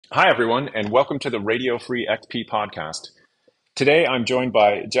Hi, everyone, and welcome to the Radio Free XP podcast. Today, I'm joined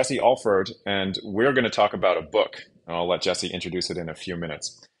by Jesse Alford, and we're going to talk about a book. I'll let Jesse introduce it in a few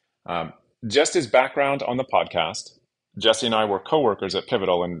minutes. Um, just as background on the podcast, Jesse and I were coworkers at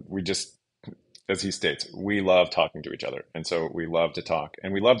Pivotal, and we just, as he states, we love talking to each other. And so we love to talk,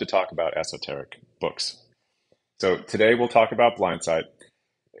 and we love to talk about esoteric books. So today, we'll talk about Blindsight.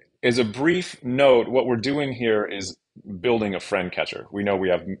 As a brief note, what we're doing here is building a friend catcher. We know we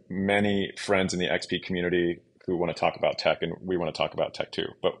have many friends in the XP community who want to talk about tech, and we want to talk about tech too.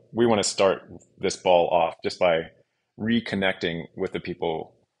 But we want to start this ball off just by reconnecting with the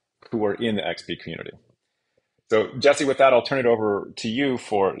people who are in the XP community. So, Jesse, with that, I'll turn it over to you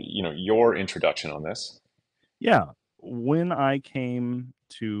for your introduction on this. Yeah. When I came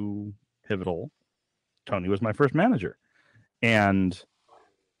to Pivotal, Tony was my first manager. And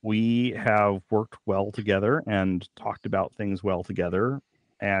we have worked well together and talked about things well together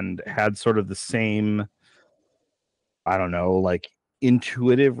and had sort of the same, I don't know, like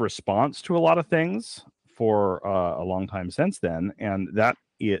intuitive response to a lot of things for a long time since then. And that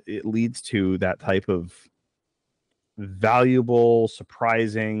it leads to that type of valuable,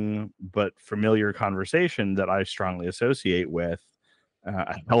 surprising, but familiar conversation that I strongly associate with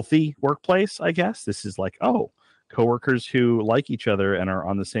a healthy workplace, I guess. This is like, oh, coworkers who like each other and are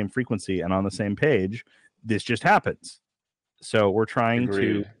on the same frequency and on the same page. This just happens. So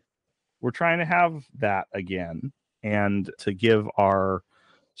Agreed. we're trying to have that again and to give our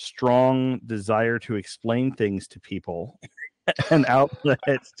strong desire to explain things to people and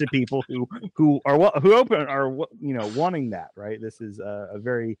outlets to people who open are wanting that, right? This is a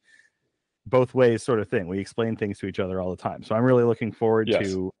very both ways sort of thing. We explain things to each other all the time. So I'm really looking forward Yes.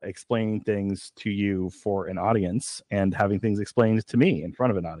 to explaining things to you for an audience and having things explained to me in front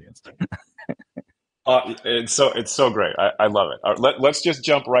of an audience. It's so great. I love it. Let's just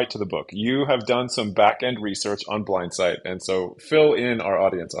jump right to the book. You have done some back end research on Blindsight, and so fill in our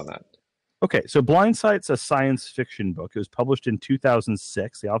audience on that. Okay, so Blindsight's a science fiction book. It was published in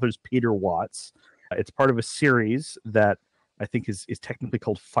 2006. The author's Peter Watts. It's part of a series that I think is technically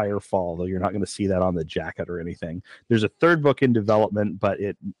called Firefall, though you're not going to see that on the jacket or anything. There's a third book in development, but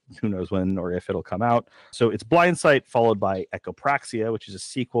who knows when or if it'll come out. So it's Blindsight followed by Echopraxia, which is a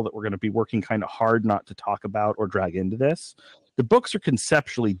sequel that we're going to be working kind of hard not to talk about or drag into this. The books are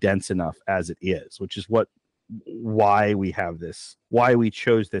conceptually dense enough as it is, which is why we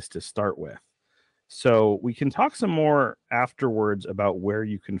chose this to start with. So we can talk some more afterwards about where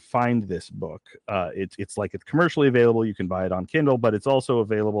you can find this book. It's commercially available. You can buy it on Kindle, but it's also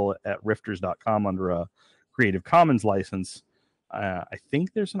available at rifters.com under a Creative Commons license. I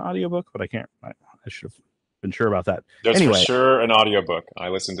think there's an audiobook, but I should have been sure about that. There's for Anyway, sure an audiobook. I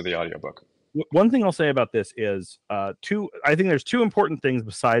listened to the audiobook. one thing I'll say about this is I think there's two important things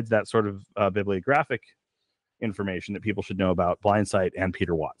besides that sort of bibliographic information that people should know about Blindsight and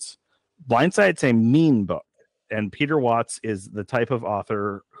Peter Watts. Blindsight's a mean book, and Peter Watts is the type of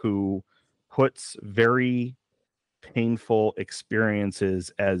author who puts very painful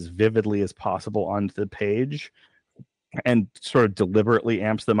experiences as vividly as possible onto the page and sort of deliberately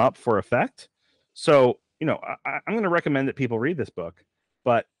amps them up for effect. So, I'm going to recommend that people read this book,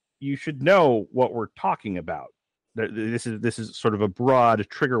 but you should know what we're talking about. This is sort of a broad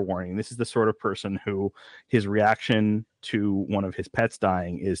trigger warning. This is the sort of person who his reaction to one of his pets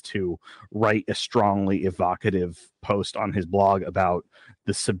dying is to write a strongly evocative post on his blog about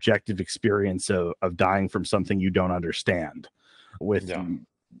the subjective experience of dying from something you don't understand. Yeah.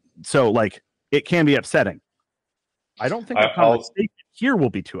 So like it can be upsetting. I don't think I, our I'll. conversation here will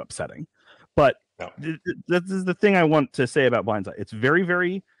be too upsetting, but No. this is the thing I want to say about Blindsight. It's very,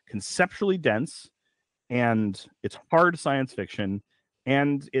 very conceptually dense, and it's hard science fiction,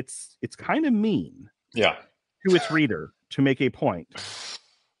 and it's kind of mean Yeah. to its reader to make a point.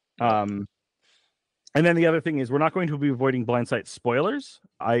 And then the other thing is we're not going to be avoiding Blindsight spoilers.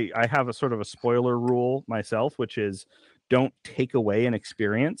 I have a sort of a spoiler rule myself, which is don't take away an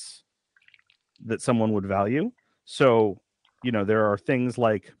experience that someone would value. So, there are things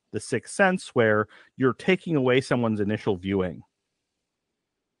like The Sixth Sense where you're taking away someone's initial viewing.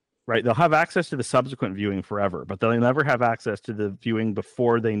 Right, they'll have access to the subsequent viewing forever, but they'll never have access to the viewing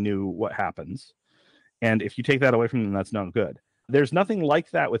before they knew what happens. And if you take that away from them, that's not good. There's nothing like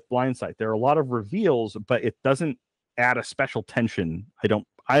that with Blindsight. There are a lot of reveals, but it doesn't add a special tension.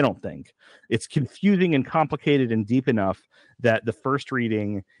 I don't think it's confusing and complicated and deep enough that the first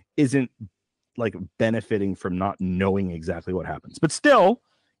reading isn't like benefiting from not knowing exactly what happens. But still,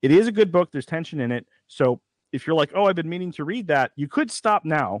 it is a good book. There's tension in it. So if you're like, oh, I've been meaning to read that, you could stop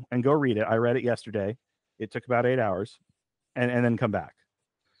now and go read it. I read it yesterday. It took about 8 hours and then come back.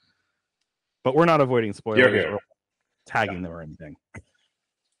 But we're not avoiding Here, spoilers here. or tagging Yeah, them or anything.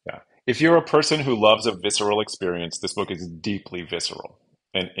 yeah. If you're a person who loves a visceral experience, this book is deeply visceral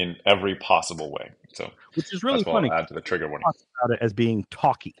in every possible way. So Which is really that's what funny. I'll add to the trigger warning. Talks about it as being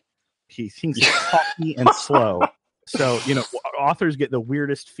talky. He thinks it's Yeah. talky and slow. So, authors get the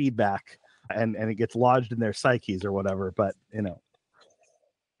weirdest feedback and it gets lodged in their psyches or whatever. But,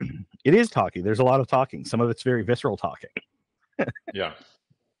 it is talky. There's a lot of talking. Some of it's very visceral talking. Yeah.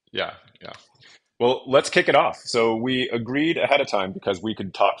 Yeah. Yeah. Well, let's kick it off. So we agreed ahead of time because we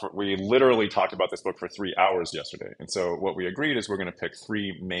literally talked about this book for 3 hours yesterday. And so what we agreed is we're going to pick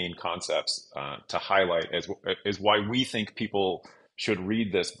three main concepts to highlight as why we think people should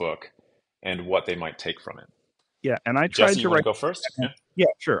read this book and what they might take from it. Yeah. And I tried Jesse, you to want to write, go first? Yeah. yeah,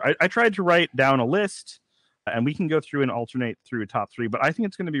 sure. I tried to write down a list and we can go through and alternate through a top three, but I think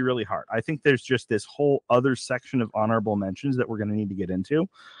it's going to be really hard. I think there's just this whole other section of honorable mentions that we're going to need to get into.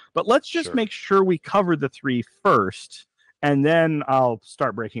 But let's just Sure. make sure we cover the three first, and then I'll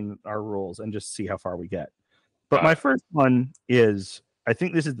start breaking our rules and just see how far we get. But Got my it. first one is, I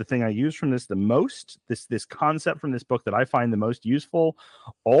think this is the thing I use from this the most. This concept from this book that I find the most useful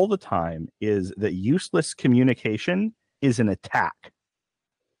all the time is that useless communication is an attack.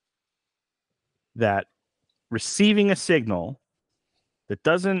 That receiving a signal that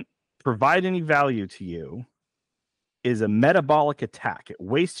doesn't provide any value to you is a metabolic attack. It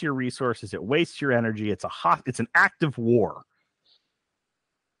wastes your resources, it wastes your energy. It's an active war.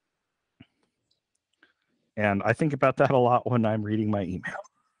 And I think about that a lot when I'm reading my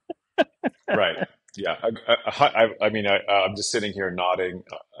email. Right. Yeah. I mean, I'm just sitting here nodding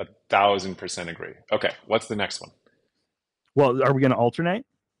 1,000% agree. Okay. What's the next one? Well, are we going to alternate?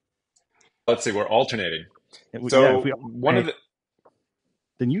 Let's see. We're alternating. Yeah, if So we one of alternate, the,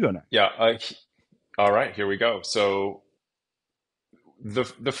 then you go next. yeah. All right. Here we go. So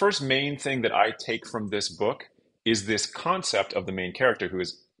the first main thing that I take from this book is this concept of the main character who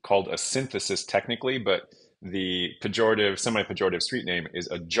is called a synthesis technically, but the pejorative, semi-pejorative street name is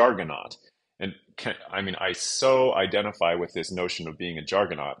a jargonaut. And I mean, I so identify with this notion of being a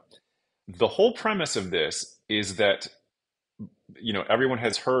jargonaut. The whole premise of this is that, everyone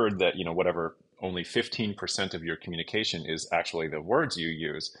has heard that, whatever, only 15% of your communication is actually the words you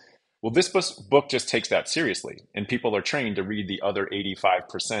use. Well, this book just takes that seriously, and people are trained to read the other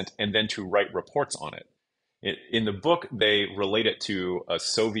 85% and then to write reports on it. In the book, they relate it to a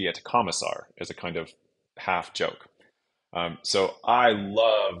Soviet commissar as a kind of half joke. So I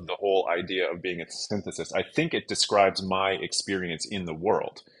love the whole idea of being a synthesis. I think it describes my experience in the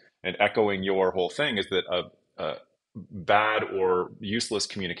world. And echoing your whole thing is that a bad or useless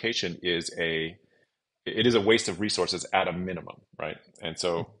communication it is a waste of resources at a minimum, right? And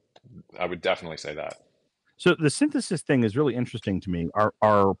so I would definitely say that. So the synthesis thing is really interesting to me.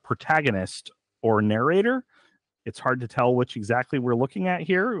 Our protagonist or narrator, it's hard to tell which exactly we're looking at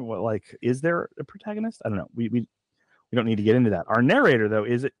here. Is there a protagonist? I don't know. We don't need to get into that. Our narrator, though,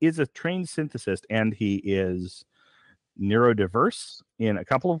 is a trained synthesist, and he is neurodiverse in a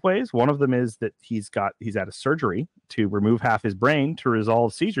couple of ways. One of them is that he's had a surgery to remove half his brain to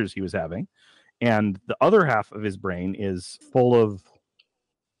resolve seizures he was having, and the other half of his brain is full of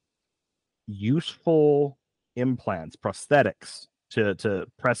useful implants, prosthetics to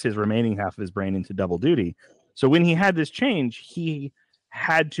press his remaining half of his brain into double duty. So when he had this change, he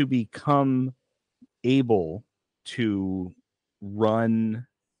had to become able to run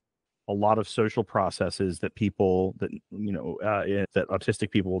a lot of social processes that that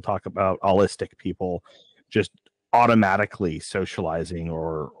autistic people will talk about, allistic people just automatically socializing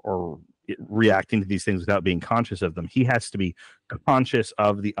or reacting to these things without being conscious of them. He has to be conscious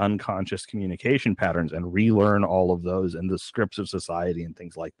of the unconscious communication patterns and relearn all of those and the scripts of society and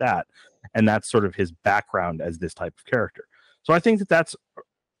things like that. And that's sort of his background as this type of character. So I think that's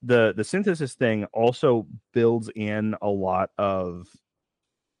the synthesis thing also builds in a lot of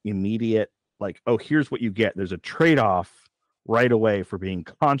immediate, here's what you get. There's a trade-off right away for being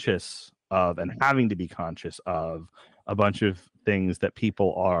conscious of and having to be conscious of a bunch of things that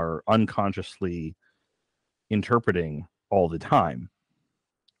people are unconsciously interpreting all the time.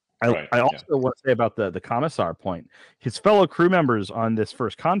 Right. I also Yeah. want to say about the commissar point. His fellow crew members on this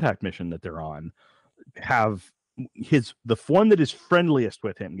first contact mission that they're on have the one that is friendliest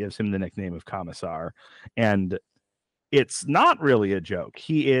with him gives him the nickname of commissar, and it's not really a joke.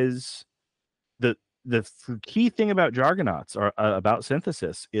 He is the key thing about jargonauts or about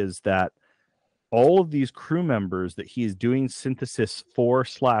synthesis is that all of these crew members that he is doing synthesis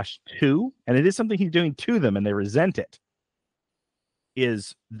for/to, and it is something he's doing to them and they resent it,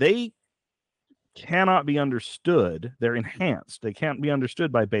 is they cannot be understood. They're enhanced. They can't be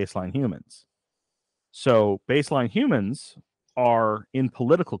understood by baseline humans. So baseline humans are in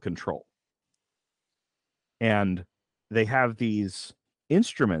political control. And they have these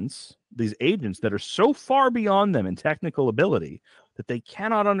instruments, these agents that are so far beyond them in technical ability that they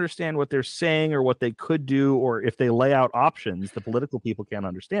cannot understand what they're saying or what they could do, or if they lay out options, the political people can't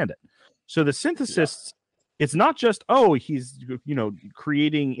understand it. So the synthesists, it's not just, oh, he's,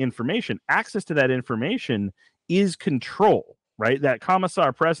 creating information. Access to that information is control, right? That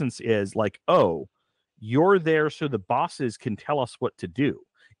commissar presence is like, oh, you're there so the bosses can tell us what to do,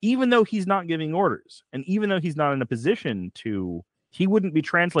 even though he's not giving orders. And even though he's not in a position to, he wouldn't be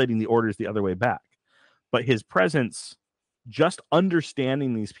translating the orders the other way back. But his presence, just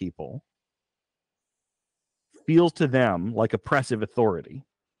understanding these people, feels to them like oppressive authority.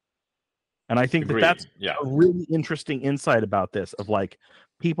 And I think that's a really interesting insight about this, of like,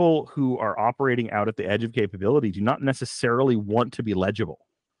 people who are operating out at the edge of capability do not necessarily want to be legible.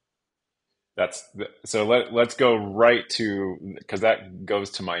 Let's go right to, because that goes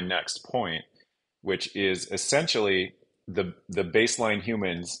to my next point, which is essentially the baseline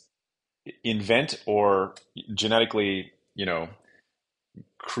humans invent or genetically,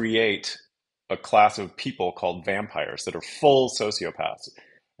 create a class of people called vampires that are full sociopaths,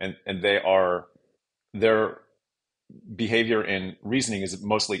 and their behavior and reasoning is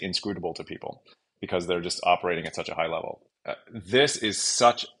mostly inscrutable to people because they're just operating at such a high level. This is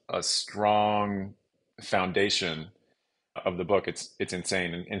such a strong foundation of the book. It's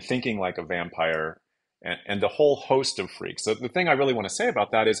insane. And thinking like a vampire and the whole host of freaks. So the thing I really want to say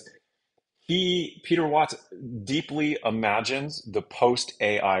about that is Peter Watts deeply imagines the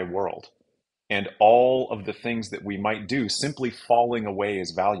post-AI world and all of the things that we might do simply falling away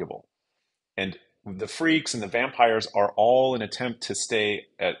is valuable. And the freaks and the vampires are all an attempt to stay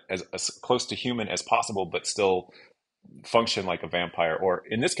as close to human as possible, but still function like a vampire. Or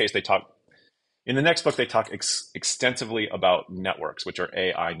in this case, in the next book, they talk extensively about networks, which are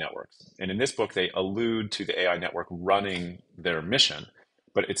AI networks. And in this book, they allude to the AI network running their mission,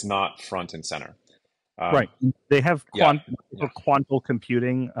 but it's not front and center. Right. They have quantal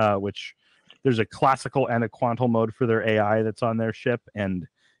computing, which there's a classical and a quantal mode for their AI that's on their ship. And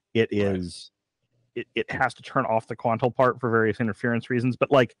it is, it has to turn off the quantal part for various interference reasons.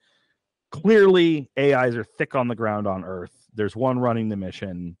 But like, clearly AIs are thick on the ground on Earth. There's one running the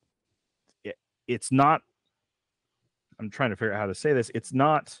mission. It's not, I'm trying to figure out how to say this. It's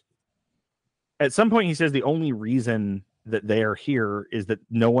not, at some point he says the only reason that they are here is that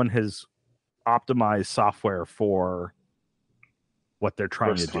no one has optimized software for what they're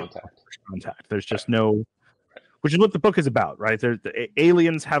trying to do. First contact. There's just no, which is what the book is about, right? The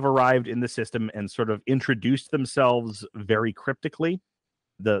aliens have arrived in the system and sort of introduced themselves very cryptically.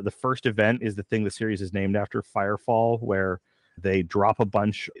 The first event is the thing the series is named after, Firefall, where they drop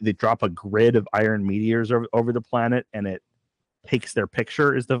a grid of iron meteors over the planet, and it takes their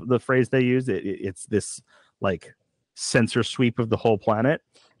picture, is the phrase they use. It's this like sensor sweep of the whole planet.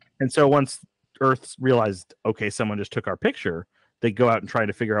 And so once Earth realized, okay, someone just took our picture, they go out and try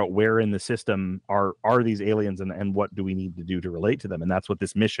to figure out where in the system are these aliens and what do we need to do to relate to them. And that's what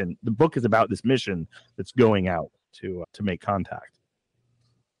this mission, the book is about, this mission that's going out to make contact.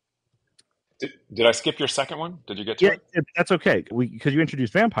 Did I skip your second one? Did you get to it? That's okay. Because you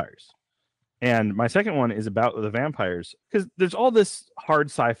introduced vampires. And my second one is about the vampires. Because there's all this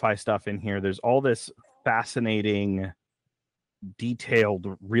hard sci-fi stuff in here. There's all this fascinating,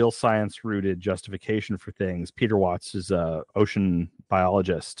 detailed, real science-rooted justification for things. Peter Watts is an ocean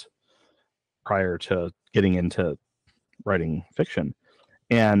biologist prior to getting into writing fiction.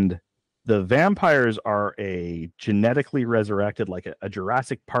 And the vampires are a genetically resurrected, like a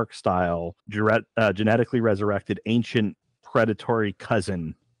Jurassic Park style, genetically resurrected ancient predatory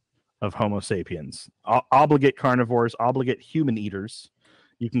cousin of Homo sapiens. Obligate carnivores, obligate human eaters.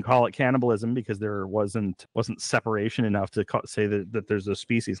 You can call it cannibalism because there wasn't separation enough to say that there's a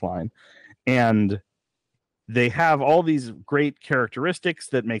species line. And they have all these great characteristics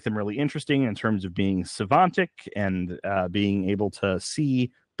that make them really interesting in terms of being savantic and being able to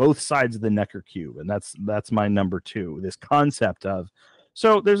see both sides of the Necker cube. And that's my number two, this concept of,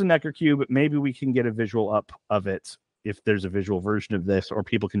 so there's a Necker cube, maybe we can get a visual up of it if there's a visual version of this, or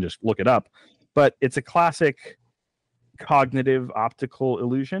people can just look it up. But it's a classic cognitive optical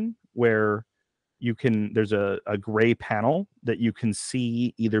illusion where there's a gray panel that you can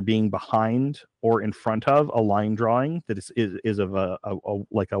see either being behind or in front of a line drawing that is of a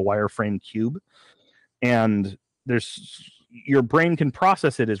like a wireframe cube. And your brain can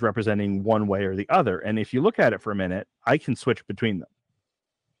process it as representing one way or the other. And if you look at it for a minute, I can switch between them,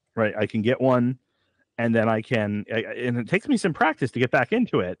 right? I can get one and then and it takes me some practice to get back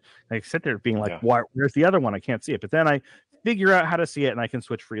into it. I sit there being like, Yeah. where's the other one? I can't see it. But then I figure out how to see it, and I can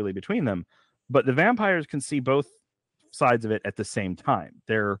switch freely between them. But the vampires can see both sides of it at the same time.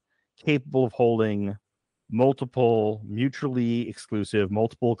 They're capable of holding multiple mutually exclusive,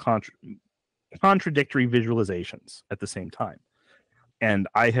 multiple contradictory visualizations at the same time. And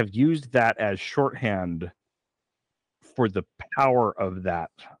I have used that as shorthand for the power of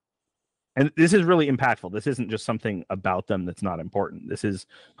that. And this is really impactful. This isn't just something about them that's not important. This is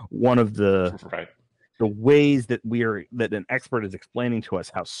one of the Right. the ways that that an expert is explaining to us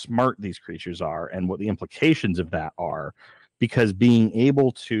how smart these creatures are and what the implications of that are, because being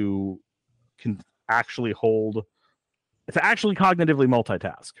able to actually cognitively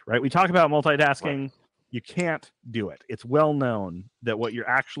multitask, right? We talk about multitasking. Right. You can't do it. It's well known that what you're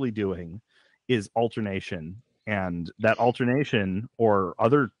actually doing is alternation, and that alternation or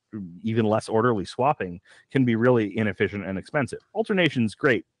other even less orderly swapping can be really inefficient and expensive. Alternation's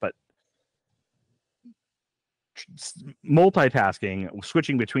great, but multitasking,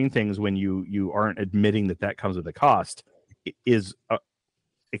 switching between things when you aren't admitting that comes with a cost, is a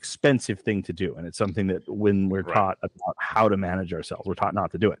expensive thing to do. And it's something that when we're taught about how to manage ourselves, we're taught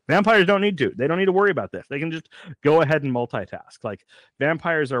not to do it. Vampires don't need to. They don't need to worry about this. They can just go ahead and multitask. Like,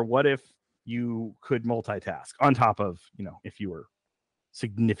 vampires are what if you could multitask on top of, if you were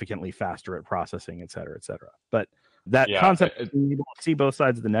significantly faster at processing, et cetera, et cetera. But that concept of being able to see both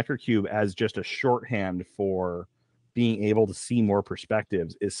sides of the Necker cube as just a shorthand for being able to see more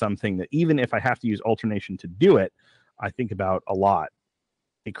perspectives is something that, even if I have to use alternation to do it, I think about a lot.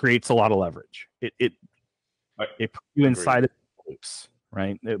 It creates a lot of leverage. It puts you inside of loops,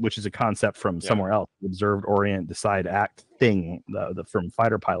 right? Which is a concept from somewhere else: observed, orient, decide, act thing, from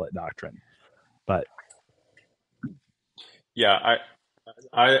fighter pilot doctrine. But yeah,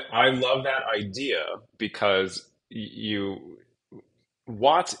 I love that idea, because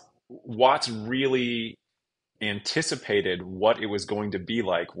Watts really anticipated what it was going to be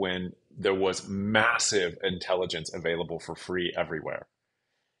like when there was massive intelligence available for free everywhere.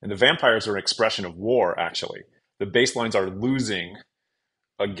 And the vampires are an expression of war, actually. The baselines are losing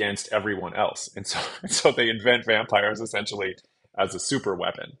against everyone else. And so they invent vampires essentially as a super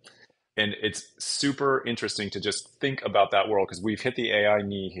weapon. And it's super interesting to just think about that world, because we've hit the AI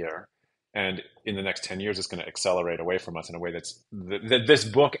knee here. And in the next 10 years, it's going to accelerate away from us in a way that this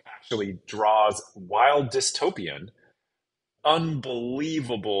book actually draws wild dystopian,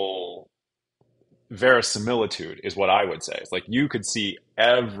 unbelievable verisimilitude, is what I would say. It's like you could see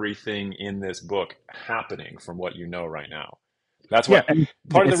everything in this book happening from what you know right now. That's what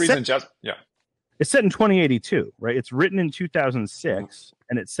part of the reason. It's set in 2082, right? It's written in 2006,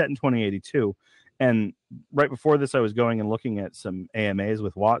 and it's set in 2082. And right before this, I was going and looking at some AMAs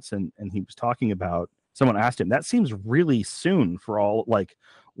with Watts, and he was talking about, someone asked him, that seems really soon for all, like,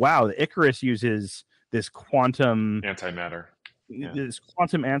 wow, the Icarus uses this quantum antimatter. This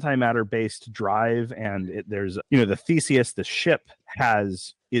quantum antimatter based drive, and there's the Theseus, the ship,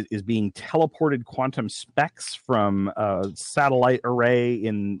 is being teleported quantum specks from a satellite array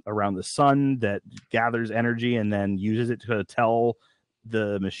around the sun that gathers energy and then uses it to tell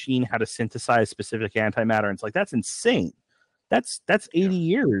the machine how to synthesize specific antimatter. And it's like, that's insane. That's 80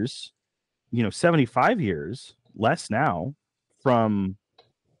 years, 75 years less now from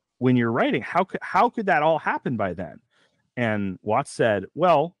when you're writing. How could that all happen by then? And Watts said,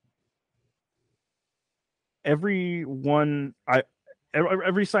 well, every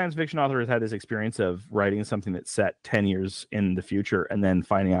science fiction author has had this experience of writing something that's set 10 years in the future and then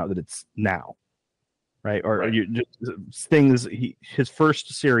finding out that it's now, right? Or his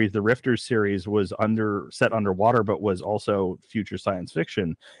first series, the Rifters series, was set underwater, but was also future science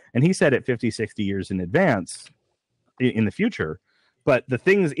fiction. And he said it 50, 60 years in advance in the future. But the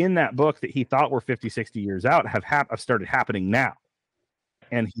things in that book that he thought were 50, 60 years out have started happening now.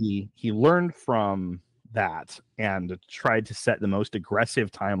 And he learned from that and tried to set the most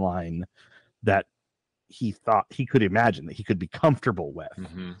aggressive timeline that he thought he could imagine, that he could be comfortable with.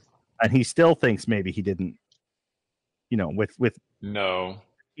 Mm-hmm. And he still thinks maybe he didn't, with 15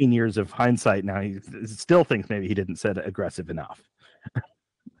 years of hindsight now, he still thinks maybe he didn't set it aggressive enough.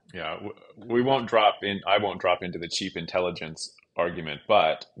 Yeah, we won't drop in. I won't drop into the cheap intelligence argument,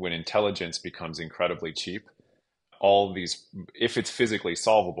 but when intelligence becomes incredibly cheap, all these, if it's physically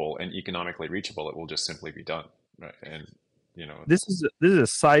solvable and economically reachable, it will just simply be done, right? And this is a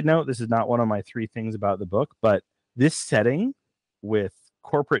side note. This is not one of my 3 things about the book, but this setting with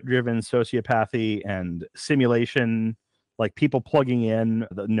corporate-driven sociopathy and simulation, like people plugging in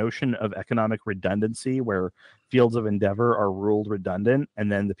the notion of economic redundancy, where fields of endeavor are ruled redundant, and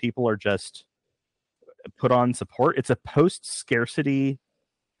then the people are just put on support. It's a post-scarcity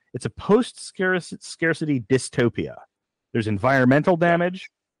dystopia. There's environmental Yeah. damage.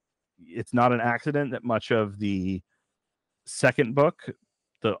 It's not an accident that much of the second book,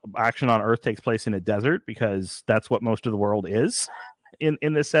 the action on Earth, takes place in a desert, because that's what most of the world is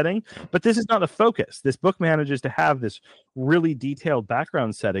in this setting. But this is not the focus. This book manages to have this really detailed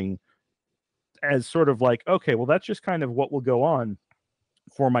background setting as sort of like, okay, well, that's just kind of what will go on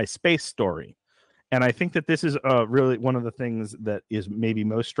for my space story. And I think that this is really one of the things that is maybe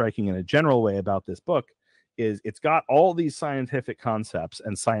most striking in a general way about this book is it's got all these scientific concepts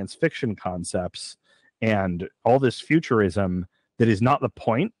and science fiction concepts and all this futurism that is not the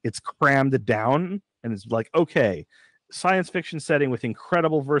point. It's crammed down, and it's like, okay, science fiction setting with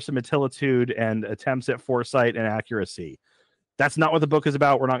incredible verisimilitude and attempts at foresight and accuracy. That's not what the book is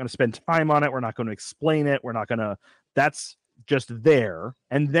about. We're not going to spend time on it. We're not going to explain it. We're not going to, that's just there.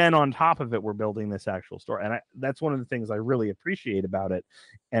 And then on top of it, we're building this actual story. And that's one of the things I really appreciate about it.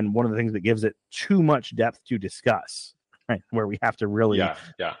 And one of the things that gives it too much depth to discuss, right? Where we have to really. Yeah.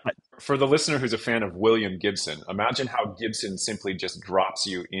 For the listener who's a fan of William Gibson, imagine how Gibson simply just drops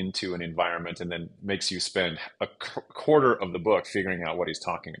you into an environment and then makes you spend a quarter of the book figuring out what he's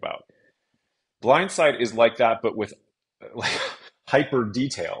talking about. Blindsight is like that, but with like hyper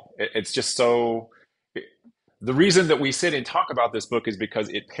detail. It's just so. The reason that we sit and talk about this book is because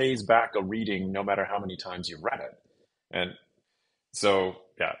it pays back a reading no matter how many times you've read it. And so,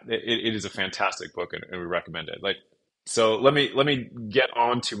 yeah, it is a fantastic book, and we recommend it. Like, so let me get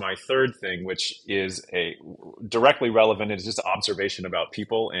on to my third thing, which is a directly relevant. It's just an observation about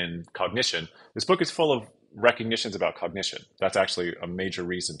people and cognition. This book is full of recognitions about cognition. That's actually a major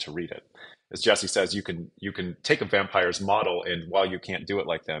reason to read it. As Jesse says, you can take a vampire's model, and while you can't do it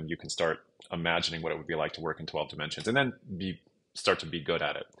like them, you can start imagining what it would be like to work in 12 dimensions, and then start to be good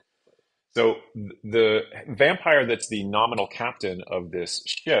at it. So the vampire that's the nominal captain of this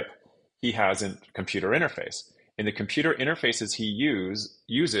ship, he has a computer interface. And the computer interfaces he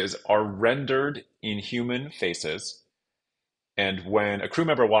uses are rendered in human faces. And when a crew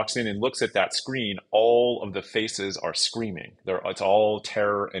member walks in and looks at that screen, all of the faces are screaming. It's all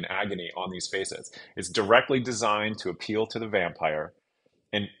terror and agony on these faces. It's directly designed to appeal to the vampire.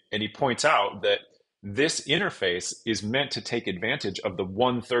 And he points out that this interface is meant to take advantage of the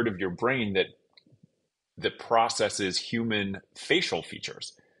 1/3 of your brain that processes human facial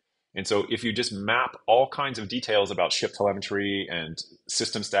features. And so if you just map all kinds of details about ship telemetry and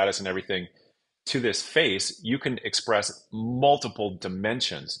system status and everything to this face, you can express multiple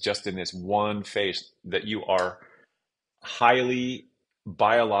dimensions just in this one face that you are highly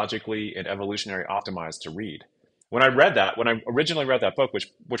biologically and evolutionary optimized to read. When I originally read that book,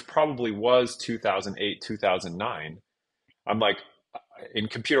 which probably was 2008, 2009, I'm like, in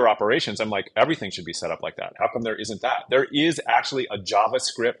computer operations, I'm like, everything should be set up like that. How come there isn't that? There is actually a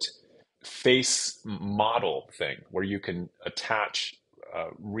JavaScript face model thing where you can attach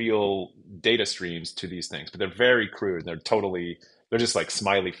real data streams to these things, but they're very crude. They're just like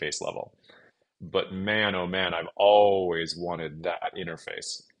smiley face level. But man, oh man, I've always wanted that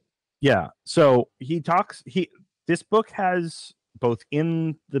interface. Yeah. So this book has, both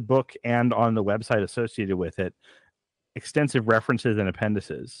in the book and on the website associated with it, extensive references and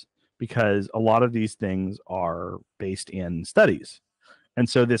appendices, because a lot of these things are based in studies. And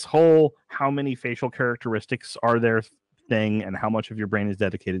so this whole how many facial characteristics are there thing and how much of your brain is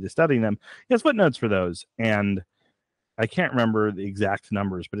dedicated to studying them, he has footnotes for those. And I can't remember the exact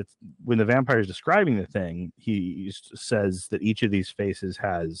numbers, but it's when the vampire is describing the thing, he says that each of these faces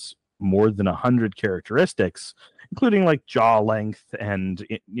has more than 100 characteristics, including like jaw length and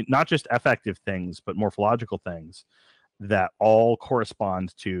not just affective things, but morphological things that all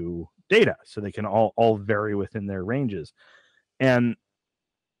correspond to data. So they can all vary within their ranges. And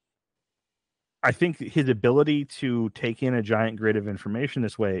I think his ability to take in a giant grid of information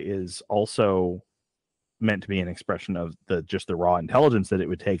this way is also meant to be an expression of just the raw intelligence that it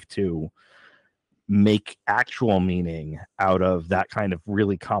would take to make actual meaning out of that kind of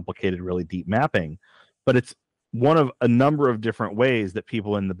really complicated, really deep mapping. But it's one of a number of different ways that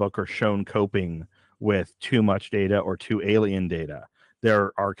people in the book are shown coping with too much data or too alien data.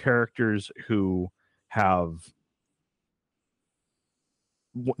 There are characters who have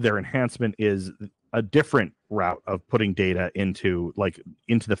their enhancement is a different route of putting data into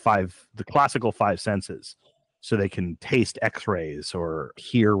the classical five senses. So they can taste X-rays or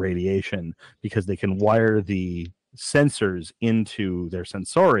hear radiation because they can wire the sensors into their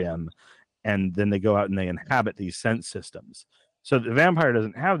sensorium, and then they go out and they inhabit these sense systems. So the vampire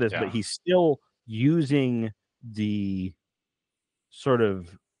doesn't have this, but he's still using the sort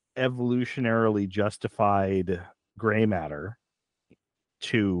of evolutionarily justified gray matter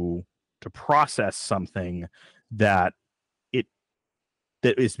to process something that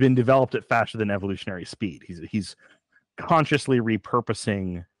has been developed at faster than evolutionary speed. He's consciously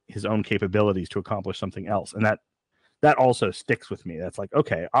repurposing his own capabilities to accomplish something else, and that also sticks with me. That's like,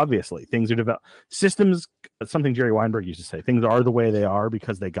 okay, obviously things are developed. Systems, something Jerry Weinberg used to say, things are the way they are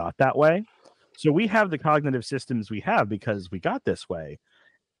because they got that way. So we have the cognitive systems we have because we got this way.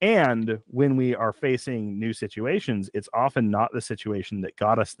 And when we are facing new situations, it's often not the situation that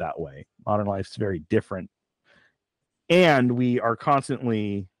got us that way. Modern life's very different. And we are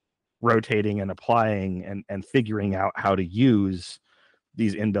constantly rotating and applying and figuring out how to use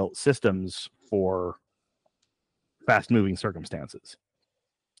these inbuilt systems for fast-moving circumstances.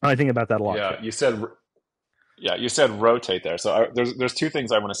 I think about that a lot too. You said rotate there. So there's two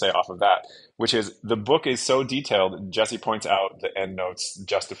things I want to say off of that, which is the book is so detailed. Jesse points out the end notes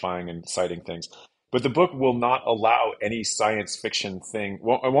justifying and citing things, but the book will not allow any science fiction thing. It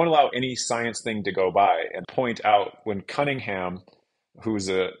won't allow any science thing to go by and point out when Cunningham, who's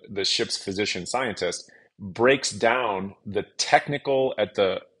the ship's physician scientist, breaks down the technical at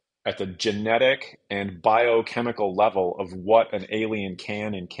the genetic and biochemical level of what an alien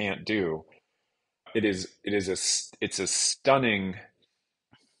can and can't do. It's a stunning.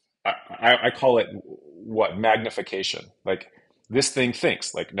 I call it what magnification. Like this thing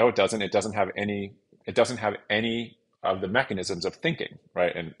thinks. Like no, it doesn't. It doesn't have any. It doesn't have any of the mechanisms of thinking,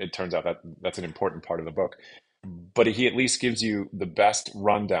 right? And it turns out that that's an important part of the book. But he at least gives you the best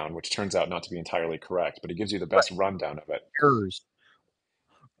rundown, which turns out not to be entirely correct. But he gives you the best rundown of it. Errors.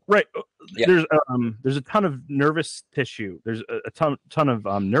 Right. Yeah. There's a ton of nervous tissue. There's a ton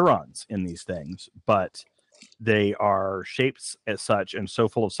of neurons in these things, but they are shaped as such and so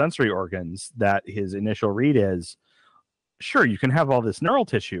full of sensory organs that his initial read is, sure, you can have all this neural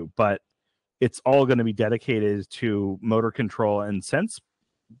tissue, but it's all going to be dedicated to motor control and sense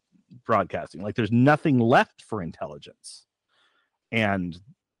broadcasting. Like there's nothing left for intelligence. And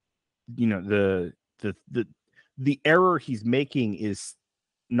you know, the error he's making is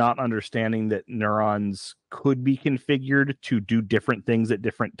not understanding that neurons could be configured to do different things at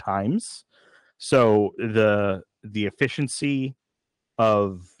different times. So the efficiency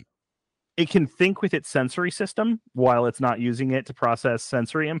of it can think with its sensory system while it's not using it to process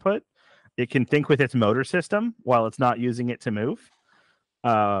sensory input. It can think with its motor system while it's not using it to move,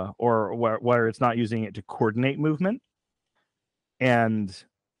 or where it's not using it to coordinate movement. And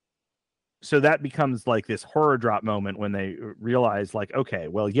so that becomes like this horror drop moment when they realize, like, okay,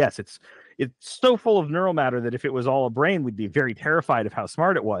 well, yes, it's so full of neural matter that if it was all a brain, we'd be very terrified of how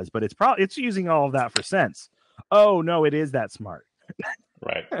smart it was. But it's using all of that for sense. Oh no, it is that smart.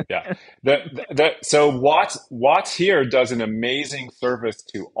 Right. Yeah. So Watts here does an amazing service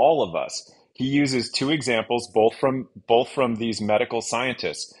to all of us. He uses two examples, both from these medical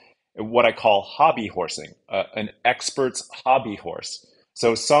scientists, what I call hobby horsing, an expert's hobby horse.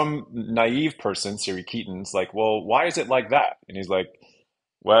 So some naive person, Siri Keaton's like, well, why is it like that? And he's like,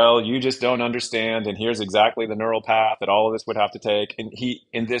 well, you just don't understand. And here's exactly the neural path that all of this would have to take.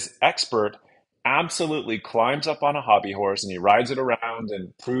 And this expert absolutely climbs up on a hobby horse and he rides it around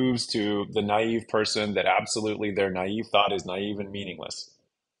and proves to the naive person that absolutely their naive thought is naive and meaningless.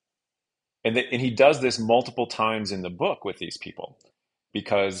 And he does this multiple times in the book with these people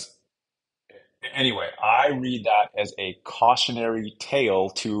because anyway, I read that as a cautionary tale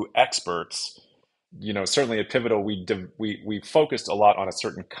to experts. You know, certainly at Pivotal, we focused a lot on a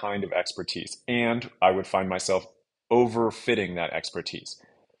certain kind of expertise, and I would find myself overfitting that expertise.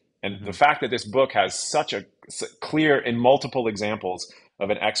 And the fact that this book has such a clear and multiple examples of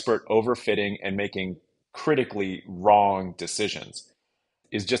an expert overfitting and making critically wrong decisions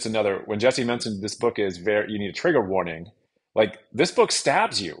is just another. When Jesse mentioned this book is you need a trigger warning, like this book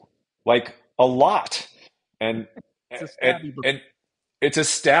stabs you like a lot. And it's a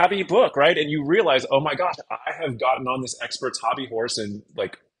stabby book, right? And you realize, oh my gosh, I have gotten on this expert's hobby horse and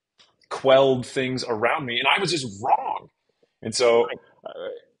like quelled things around me, and I was just wrong. And so,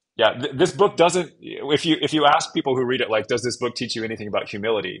 this book doesn't. If you ask people who read it, like, does this book teach you anything about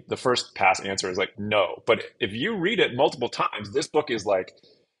humility? The first pass answer is like, no. But if you read it multiple times, this book is like,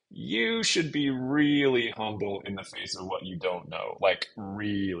 you should be really humble in the face of what you don't know, like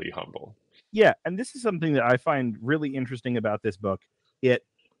really humble. Yeah, and this is something that I find really interesting about this book.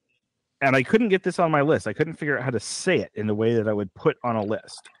 And I couldn't get this on my list. I couldn't figure out how to say it in the way that I would put on a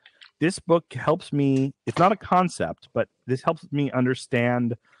list. This book helps me. It's not a concept, but this helps me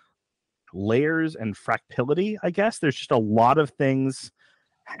understand layers and fractality, I guess. There's just a lot of things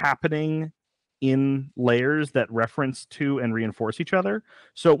happening in layers that reference to and reinforce each other.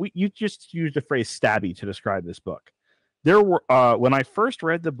 So you just used the phrase stabby to describe this book. There were when I first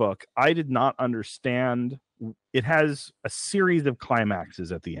read the book, I did not understand. It has a series of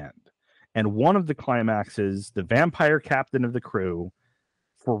climaxes at the end, and one of the climaxes, the vampire captain of the crew,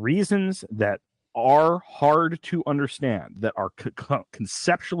 for reasons that are hard to understand, that are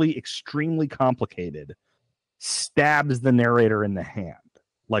conceptually extremely complicated, stabs the narrator in the hand,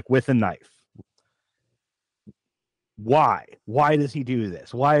 like with a knife. Why does he do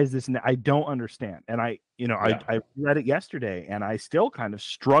this? Why is this? I don't understand. And I read it yesterday, and I still kind of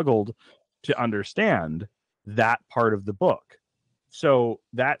struggled to understand that part of the book. So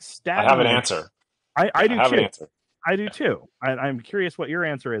that I have an stabbiness, answer. I do I have an too. answer. I do too. I'm curious what your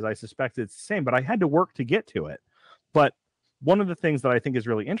answer is. I suspect it's the same, but I had to work to get to it. But one of the things that I think is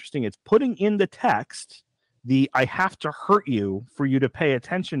really interesting is putting in the text I have to hurt you for you to pay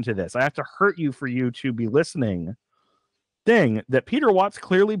attention to this. I have to hurt you for you to be listening thing that Peter Watts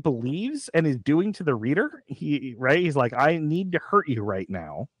clearly believes and is doing to the reader. He's like, I need to hurt you right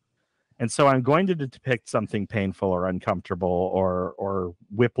now. And so I'm going to depict something painful or uncomfortable or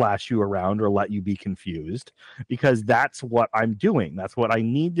whiplash you around or let you be confused, because that's what I'm doing. That's what I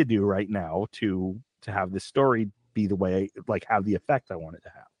need to do right now to have this story be the way, like, have the effect I want it to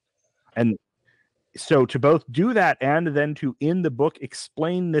have. And so to both do that and then to, in the book,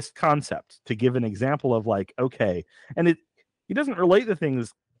 explain this concept, to give an example of like, okay, and he doesn't relate the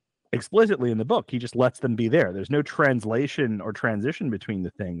things explicitly in the book. He just lets them be there. There's no translation or transition between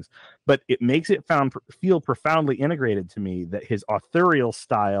the things, but it makes it feel profoundly integrated to me that his authorial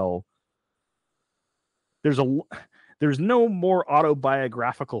style, there's no more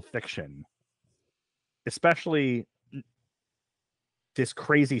autobiographical fiction, especially this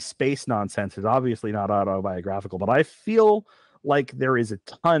crazy space nonsense is obviously not autobiographical, but I feel like there is a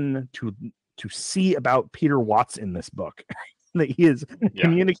ton to see about Peter Watts in this book. That he has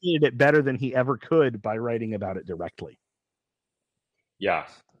communicated it better than he ever could by writing about it directly. Yeah.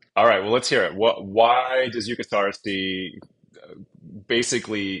 All right. Well, let's hear it. Why does Yuka Sarasti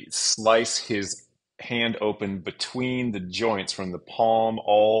basically slice his hand open between the joints from the palm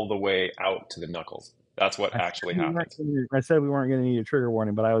all the way out to the knuckles? That's what actually happens. I said we weren't going to need a trigger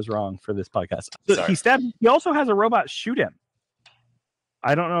warning, but I was wrong for this podcast. So Sorry. he also has a robot shoot him.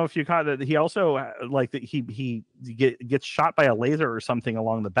 I don't know if you caught that. He also, like, that he gets shot by a laser or something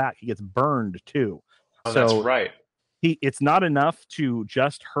along the back. He gets burned too. Oh, so that's right. It's not enough to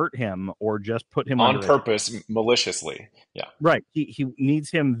just hurt him or just put him on purpose, maliciously. Yeah. Right. He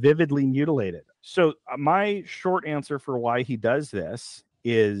needs him vividly mutilated. So my short answer for why he does this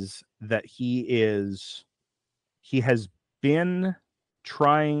is that he has been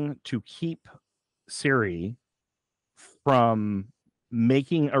trying to keep Siri from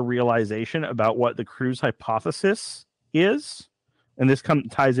making a realization about what the crew's hypothesis is. And this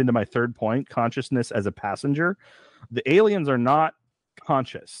ties into my third point, consciousness as a passenger. The aliens are not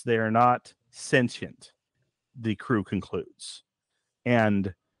conscious. They are not sentient, the crew concludes.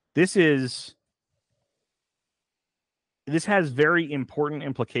 And this has very important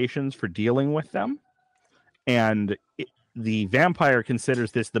implications for dealing with them. And the vampire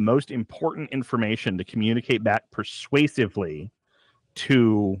considers this the most important information to communicate back persuasively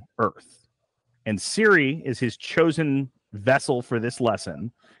to Earth. And Siri is his chosen vessel for this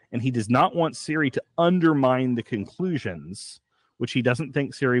lesson, and he does not want Siri to undermine the conclusions, which he doesn't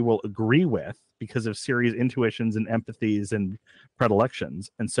think Siri will agree with because of Siri's intuitions and empathies and predilections.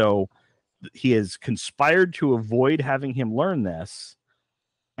 And so he has conspired to avoid having him learn this,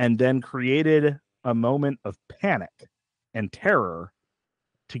 and then created a moment of panic and terror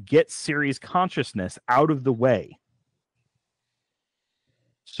to get Siri's consciousness out of the way,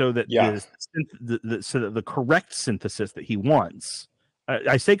 so that the correct synthesis that he wants,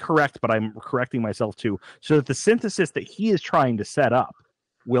 I say correct, but I'm correcting myself too, so that the synthesis that he is trying to set up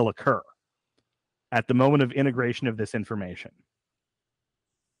will occur at the moment of integration of this information.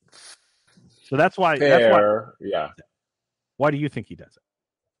 So that's why. Yeah. Why do you think he does it?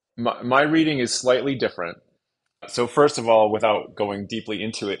 My reading is slightly different. So first of all, without going deeply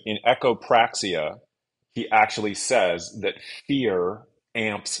into it, in echopraxia, he actually says that fear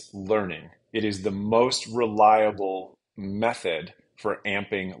amps learning. It is the most reliable method for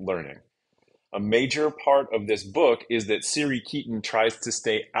amping learning. A major part of this book is that Siri Keaton tries to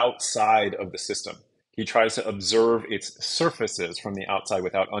stay outside of the system. He tries to observe its surfaces from the outside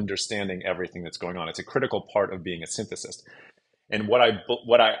without understanding everything that's going on. It's a critical part of being a synthesist. And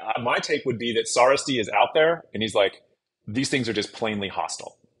my take would be that Sarasti is out there and he's like, these things are just plainly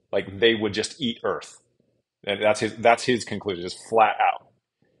hostile. Like they would just eat Earth. And that's his conclusion, just flat out.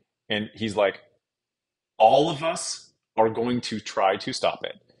 And he's like, all of us are going to try to stop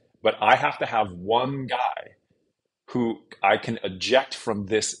it, but I have to have one guy who I can eject from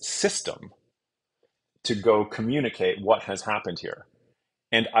this system to go communicate what has happened here.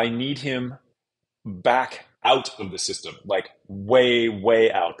 And I need him back out of the system, like way,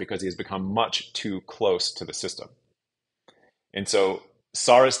 way out, because he has become much too close to the system. And so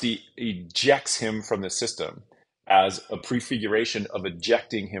Sarasty ejects him from the system as a prefiguration of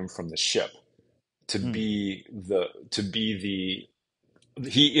ejecting him from the ship to be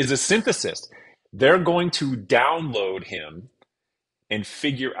he is a synthesist. They're going to download him and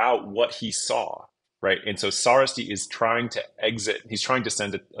figure out what he saw, right? And so Sarasty is trying to exit. He's trying to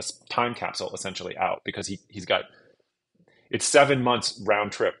send a time capsule essentially out because he's got, it's 7 months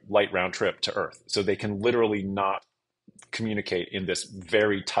light round trip to Earth. So they can literally not communicate in this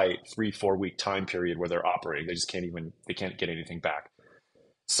very tight 3-4 week time period where they're operating. They can't get anything back.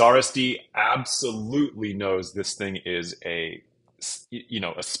 Sarasty absolutely knows this thing is a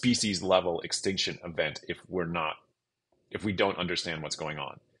species level extinction event if we don't understand what's going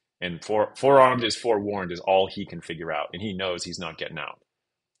on. And forearmed is forewarned is all he can figure out, and he knows he's not getting out.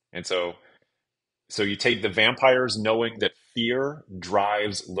 And so you take the vampires knowing that fear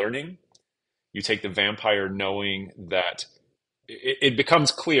drives learning. You take the vampire knowing that it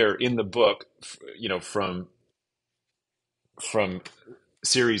becomes clear in the book, from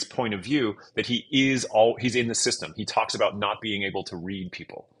Siri's point of view, that he's in the system. He talks about not being able to read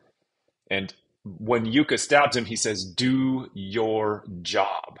people. And when Yuka stabs him, he says, "Do your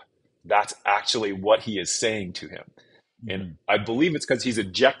job." That's actually what he is saying to him. And I believe it's because he's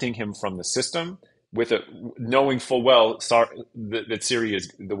ejecting him from the system knowing full well that Siri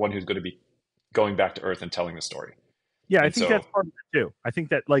is the one who's going to be going back to Earth and telling the story. Yeah, I think that's part of it too. I think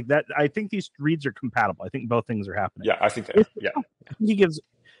that I think these reads are compatible. I think both things are happening. Yeah, I think that. Yeah.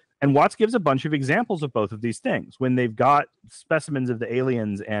 Watts gives a bunch of examples of both of these things when they've got specimens of the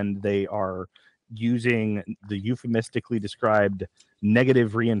aliens and they are using the euphemistically described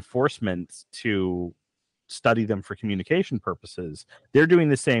negative reinforcements to study them for communication purposes. They're doing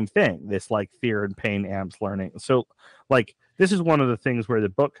the same thing, this like fear and pain amps learning. So like this is one of the things where the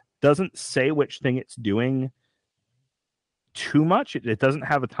book doesn't say which thing it's doing too much. It doesn't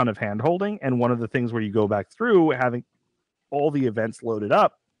have a ton of hand holding. And one of the things where you go back through having all the events loaded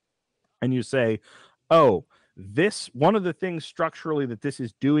up and you say, oh, this one of the things structurally that this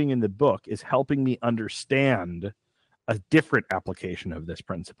is doing in the book is helping me understand a different application of this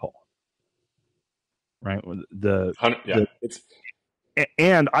principle. Right.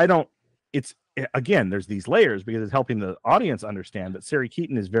 Again, there's these layers because it's helping the audience understand, but Sari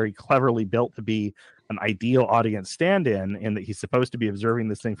Keaton is very cleverly built to be an ideal audience stand-in, and that he's supposed to be observing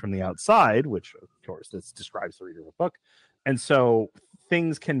this thing from the outside, which of course this describes the reader of the book. And so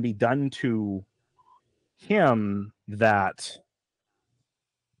things can be done to him that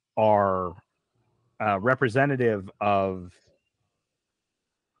are representative of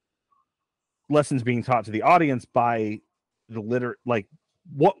lessons being taught to the audience by the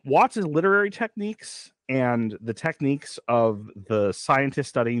what Watts' literary techniques and the techniques of the scientists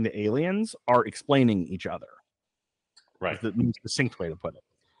studying the aliens are explaining each other. Right. The most succinct way to put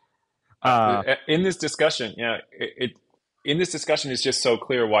it. In this discussion, in this discussion, it's just so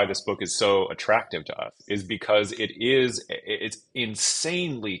clear why this book is so attractive to us, is because it's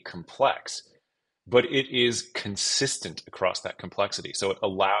insanely complex, but it is consistent across that complexity. So it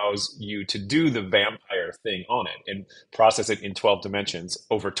allows you to do the vampire thing on it and process it in 12 dimensions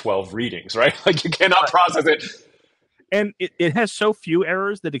over 12 readings, right? Like you cannot process it. And it has so few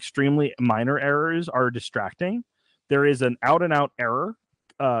errors that extremely minor errors are distracting. There is an out and out error.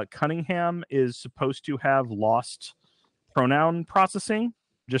 Cunningham is supposed to have lost pronoun processing,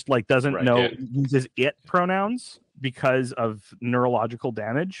 just like doesn't know, uses it pronouns because of neurological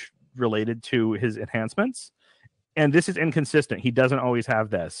damage related to his enhancements. And this is inconsistent. He doesn't always have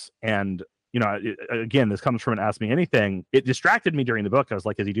this. And, again, this comes from an Ask Me Anything. It distracted me during the book. I was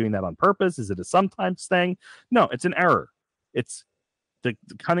like, is he doing that on purpose? Is it a sometimes thing? No, it's an error. It's the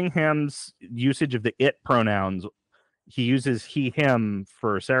Cunningham's usage of the it pronouns. He uses he, him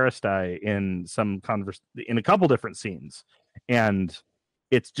for Sarastai in in a couple different scenes. And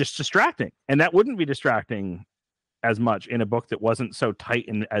it's just distracting. And that wouldn't be distracting as much in a book that wasn't so tight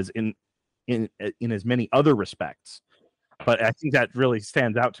in as many other respects. But I think that really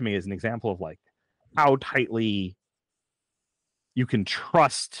stands out to me as an example of like how tightly you can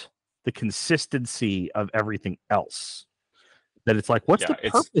trust the consistency of everything else. That it's like, what's the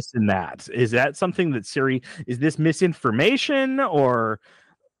purpose in that? Is that something that Siri, is this misinformation, or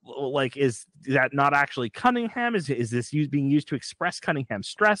like, is that not actually Cunningham? Is this being used to express Cunningham's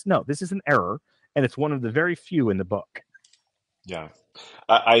stress? No, this is an error. and it's one of the very few in the book. Yeah.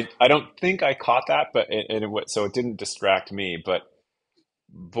 I don't think I caught that, but so it didn't distract me. But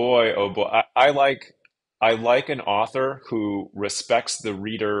boy, oh boy, I like an author who respects the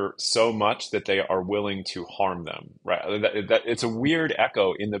reader so much that they are willing to harm them. Right? It's a weird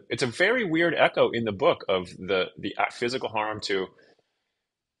echo in the it's a very weird echo in the book of the physical harm to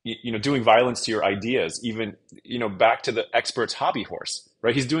doing violence to your ideas, even back to the expert's hobby horse,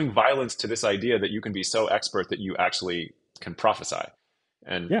 right? He's doing violence to this idea that you can be so expert that you actually can prophesy.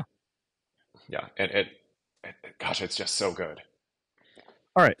 And Yeah. yeah, and gosh, it's just so good.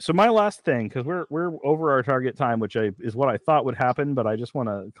 All right. So my last thing, because we're over our target time, which is what I thought would happen, but I just want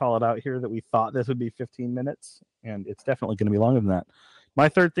to call it out here that we thought this would be 15 minutes, and it's definitely going to be longer than that. My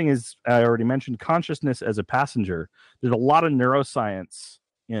third thing is, I already mentioned consciousness as a passenger. There's a lot of neuroscience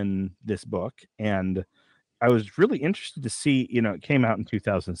in this book, and I was really interested to see, it came out in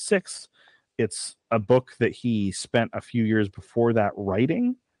 2006. It's a book that he spent a few years before that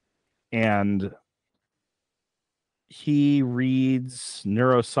writing, and he reads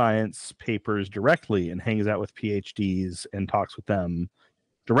neuroscience papers directly and hangs out with PhDs and talks with them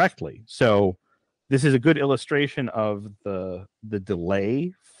directly. So this is a good illustration of the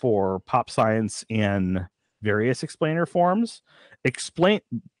delay for pop science in various explainer forms.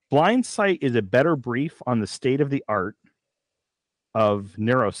 Blindsight is a better brief on the state of the art of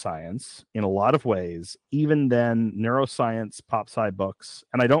neuroscience in a lot of ways, even than neuroscience pop sci books.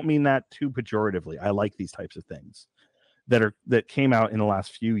 And I don't mean that too pejoratively. I like these types of things that came out in the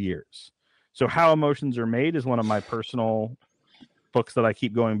last few years. So How Emotions Are Made is one of my personal books that I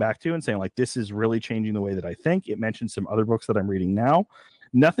keep going back to and saying, like, this is really changing the way that I think. It mentions some other books that I'm reading now.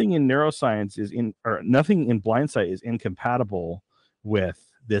 Nothing in neuroscience nothing in Blindsight is incompatible with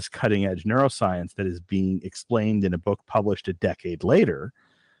this cutting edge neuroscience that is being explained in a book published a decade later.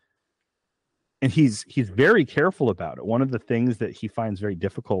 And he's very careful about it. One of the things that he finds very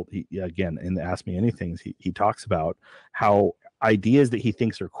difficult, again, in the Ask Me Anything, he talks about how ideas that he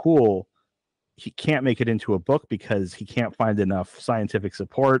thinks are cool, he can't make it into a book because he can't find enough scientific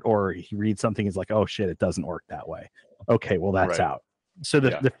support, or he reads something, he's like, oh shit, it doesn't work that way. Okay, well, that's Right. out. So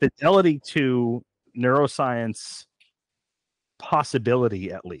Yeah. the fidelity to neuroscience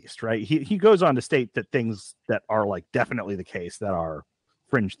possibility, at least, right? He goes on to state that things that are like definitely the case that are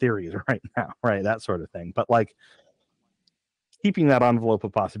fringe theories right now, right? That sort of thing. But like keeping that envelope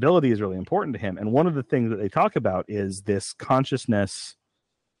of possibility is really important to him. And one of the things that they talk about is this consciousness.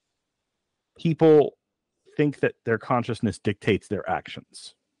 People think that their consciousness dictates their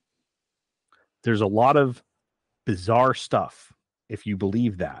actions. There's a lot of bizarre stuff, if you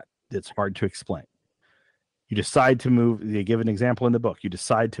believe that, that's hard to explain. You decide to move, they give an example in the book, you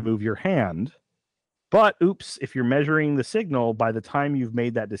decide to move your hand, but oops, if you're measuring the signal, by the time you've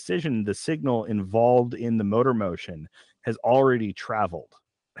made that decision, the signal involved in the motor motion has already traveled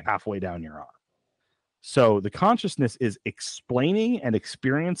halfway down your arm. So the consciousness is explaining and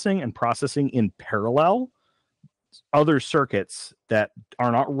experiencing and processing in parallel other circuits that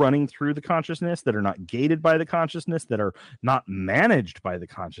are not running through the consciousness, that are not gated by the consciousness, that are not managed by the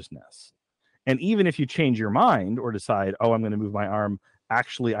consciousness. And even if you change your mind or decide, oh, I'm going to move my arm,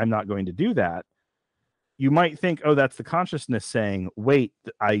 actually, I'm not going to do that, you might think, oh, that's the consciousness saying, wait,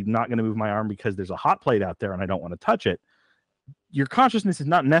 I'm not going to move my arm because there's a hot plate out there and I don't want to touch it. Your consciousness is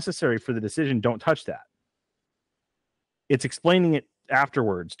not necessary for the decision, don't touch that. It's explaining it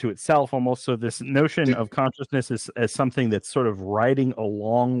afterwards to itself almost. So this notion of consciousness is as something that's sort of riding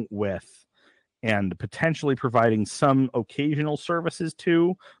along with and potentially providing some occasional services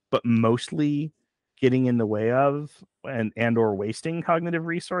to, but mostly getting in the way of and or wasting cognitive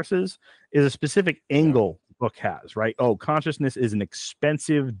resources, is a specific angle the book has, right? Oh, consciousness is an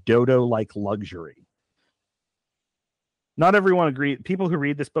expensive dodo-like luxury. Not everyone agree. People who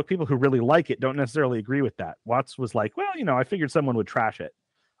read this book, people who really like it, don't necessarily agree with that. Watts was like, well, I figured someone would trash it,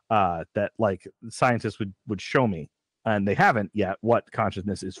 that like scientists would show me, and they haven't yet what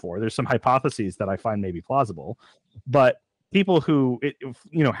consciousness is for. There's some hypotheses that I find maybe plausible, but people who,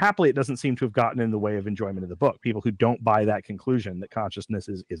 happily, it doesn't seem to have gotten in the way of enjoyment of the book. People who don't buy that conclusion that consciousness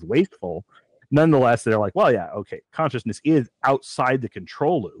is wasteful, nonetheless, they're like, well, yeah, okay, consciousness is outside the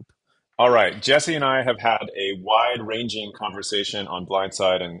control loop. All right, Jesse and I have had a wide-ranging conversation on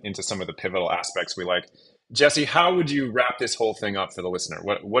Blindside and into some of the pivotal aspects we like. Jesse, how would you wrap this whole thing up for the listener?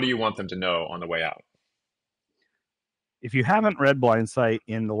 What do you want them to know on the way out? If you haven't read Blindsight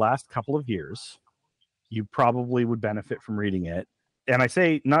in the last couple of years, you probably would benefit from reading it. And I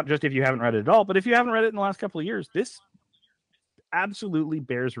say not just if you haven't read it at all, but if you haven't read it in the last couple of years, this absolutely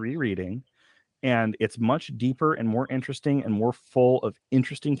bears rereading. and it's much deeper and more interesting and more full of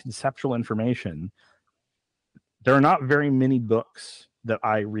interesting conceptual information. There are not very many books that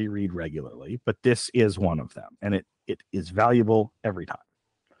I reread regularly, but this is one of them, and it is valuable every time.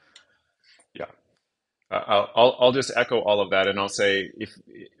 Yeah. I'll just echo all of that, and I'll say if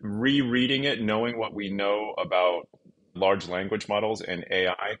rereading it, knowing what we know about large language models and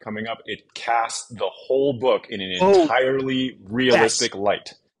AI coming up, it casts the whole book in an Oh, entirely yes. realistic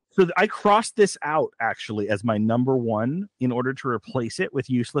light. So I crossed this out actually as my number one in order to replace it with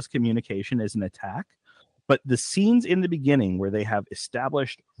useless communication as an attack. But the scenes in the beginning where they have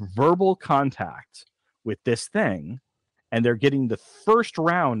established verbal contact with this thing, and they're getting the first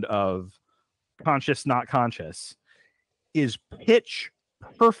round of conscious, not conscious, is pitch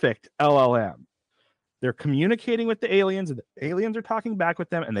perfect LLM. They're communicating with the aliens, and the aliens are talking back with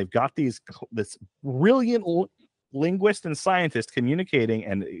them, and they've got this brilliant linguist and scientist communicating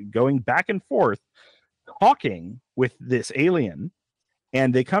and going back and forth, talking with this alien,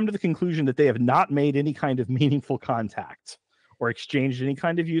 and they come to the conclusion that they have not made any kind of meaningful contact or exchanged any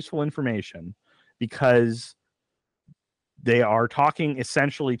kind of useful information because they are talking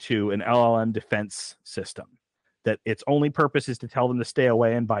essentially to an LLM defense system, that its only purpose is to tell them to stay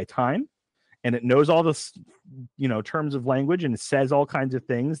away and buy time. And it knows all this, terms of language, and it says all kinds of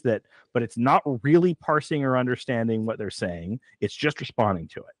things but it's not really parsing or understanding what they're saying. It's just responding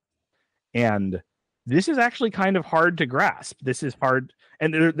to it. And this is actually kind of hard to grasp. This is hard.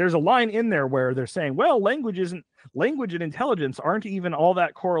 And there's a line in there where they're saying, well, language and intelligence aren't even all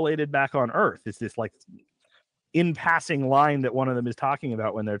that correlated back on Earth. It's this like in passing line that one of them is talking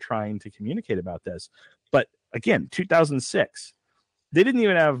about when they're trying to communicate about this. But again, 2006, they didn't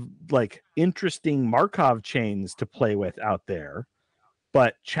even have like interesting Markov chains to play with out there.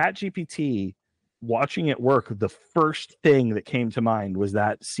 But ChatGPT, watching it work, the first thing that came to mind was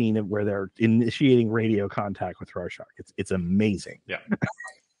that scene of where they're initiating radio contact with Rorschach. It's amazing. Yeah.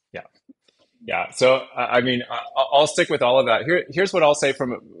 Yeah. So, I mean, I'll stick with all of that. Here's what I'll say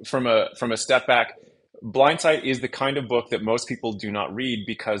from a step back. Blindsight is the kind of book that most people do not read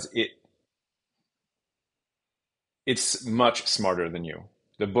because it's much smarter than you.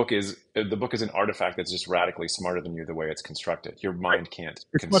 The book is an artifact that's just radically smarter than you the way it's constructed. Your mind can't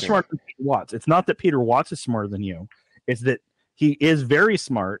It's consume much smarter it. than Peter Watts. It's not that Peter Watts is smarter than you. It's that he is very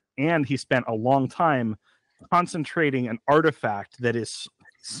smart, and he spent a long time concentrating an artifact that is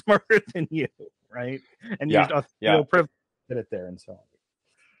smarter than you, right? And used Yeah. Yeah. privilege to get it there and so on.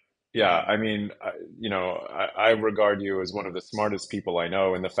 Yeah, I mean, I regard you as one of the smartest people I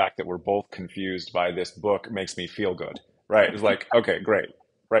know, and the fact that we're both confused by this book makes me feel good, right? It's like, okay, great,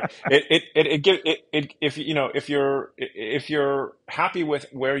 right? If you're happy with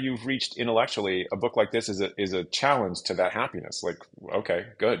where you've reached intellectually, a book like this is a challenge to that happiness. Like, okay,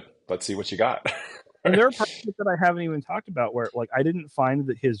 good, let's see what you got. And Right? there are parts of it that I haven't even talked about where, like, I didn't find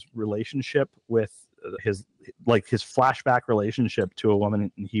that his relationship with his flashback relationship to a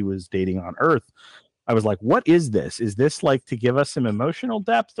woman he was dating on Earth, I was like, what is this? Is this like to give us some emotional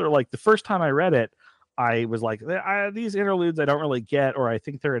depth? Or like the first time I read it, I was like, these interludes I don't really get, or I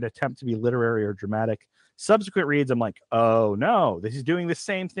think they're an attempt to be literary or dramatic. Subsequent reads, I'm like, oh no, this is doing the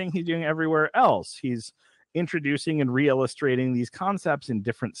same thing he's doing everywhere else. He's introducing and re-illustrating these concepts in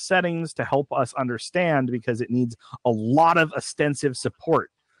different settings to help us understand, because it needs a lot of ostensive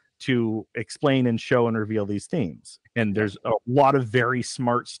support to explain and show and reveal these themes. And there's a lot of very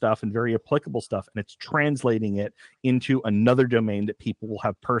smart stuff and very applicable stuff, and it's translating it into another domain that people will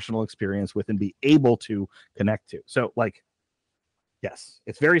have personal experience with and be able to connect to. So, like, yes,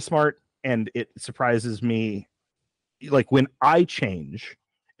 it's very smart, and it surprises me. Like, when I change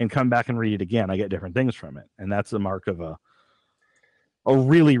and come back and read it again, I get different things from it, and that's the mark of a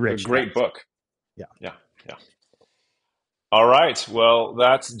really rich A great text. book. Yeah. Yeah, yeah. All right. Well,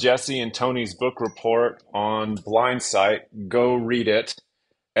 that's Jesse and Tony's book report on Blindsight. Go read it.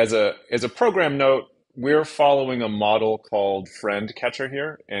 As a program note, we're following a model called Friend Catcher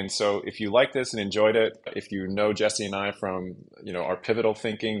here. And so if you like this and enjoyed it, if you know Jesse and I from, our pivotal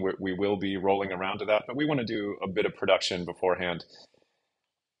thinking, we will be rolling around to that, but we want to do a bit of production beforehand.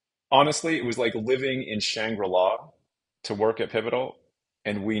 Honestly, it was like living in Shangri-La to work at Pivotal.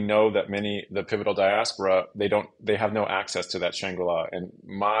 And we know that the Pivotal diaspora, they have no access to that Shangri-La. And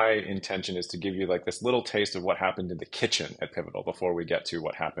my intention is to give you like this little taste of what happened in the kitchen at Pivotal before we get to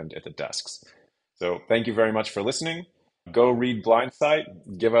what happened at the desks. So thank you very much for listening. Go read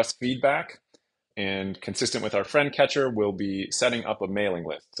Blindsight, give us feedback, and consistent with our friend catcher, we'll be setting up a mailing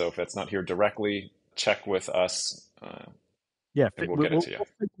list. So if it's not here directly, check with us. Yeah, And we'll get it to you.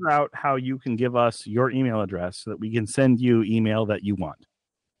 We'll figure out how you can give us your email address so that we can send you email that you want.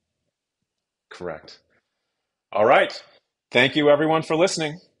 Correct. All right. Thank you, everyone, for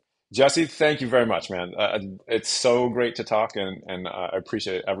listening. Jesse, thank you very much, man. It's so great to talk, and I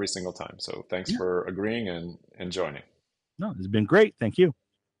appreciate it every single time. So thanks Yeah. for agreeing and joining. No, it's been great. Thank you.